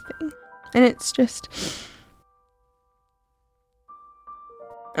everything. And it's just...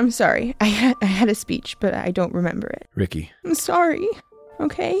 I'm sorry. I had a speech, but I don't remember it. Ricky. I'm sorry,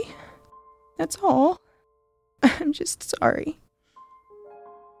 okay? That's all. I'm just sorry.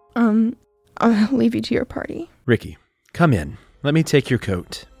 I'll leave you to your party. Ricky, come in. Let me take your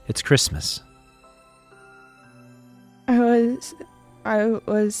coat. It's Christmas. I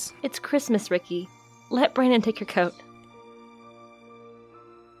was... It's Christmas, Ricky. Let Brandon take your coat.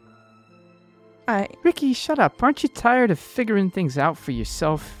 Ricky, shut up. Aren't you tired of figuring things out for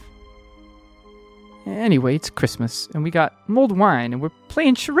yourself? Anyway, it's Christmas, and we got mulled wine, and we're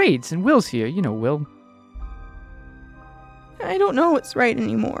playing charades, and Will's here. You know Will. I don't know what's right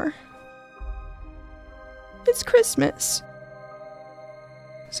anymore. It's Christmas.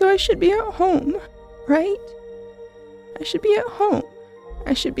 So I should be at home, right? I should be at home.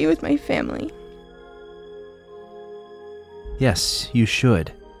 I should be with my family. Yes, you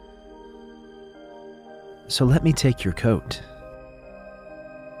should. So let me take your coat.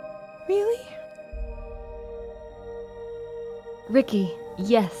 Really? Ricky,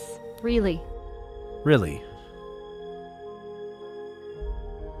 yes, really. Really?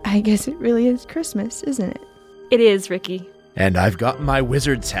 I guess it really is Christmas, isn't it? It is, Ricky. And I've got my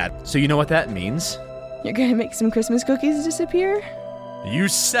wizard's hat, so you know what that means? You're gonna make some Christmas cookies disappear? You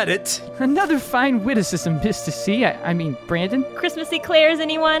said it! Another fine witticism, Mr. C. I mean, Brandon. Christmas eclairs,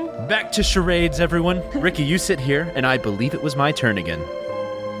 anyone? Back to charades, everyone. Ricky, you sit here, and I believe it was my turn again.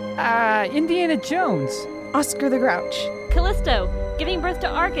 Indiana Jones. Oscar the Grouch. Callisto, giving birth to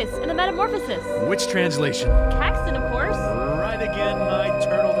Arcus in the Metamorphosis. Which translation? Caxton, of course. Right again, my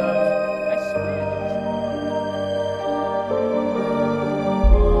turtle dove. I swear.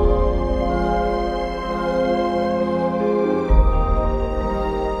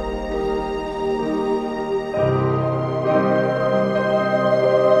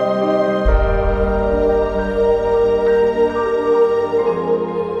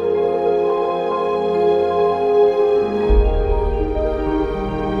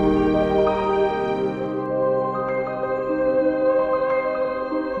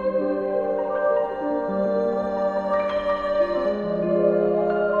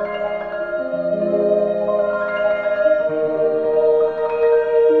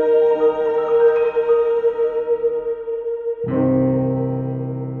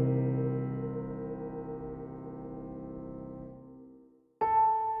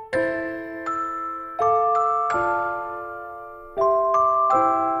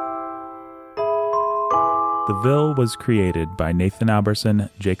 The Ville was created by Nathan Alberson,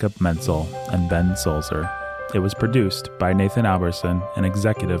 Jacob Menzel, and Ben Sulzer. It was produced by Nathan Alberson and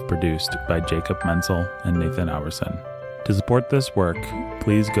executive produced by Jacob Menzel and Nathan Alberson. To support this work,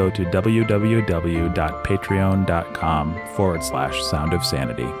 please go to www.patreon.com/Sound of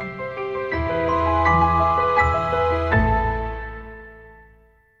Sanity.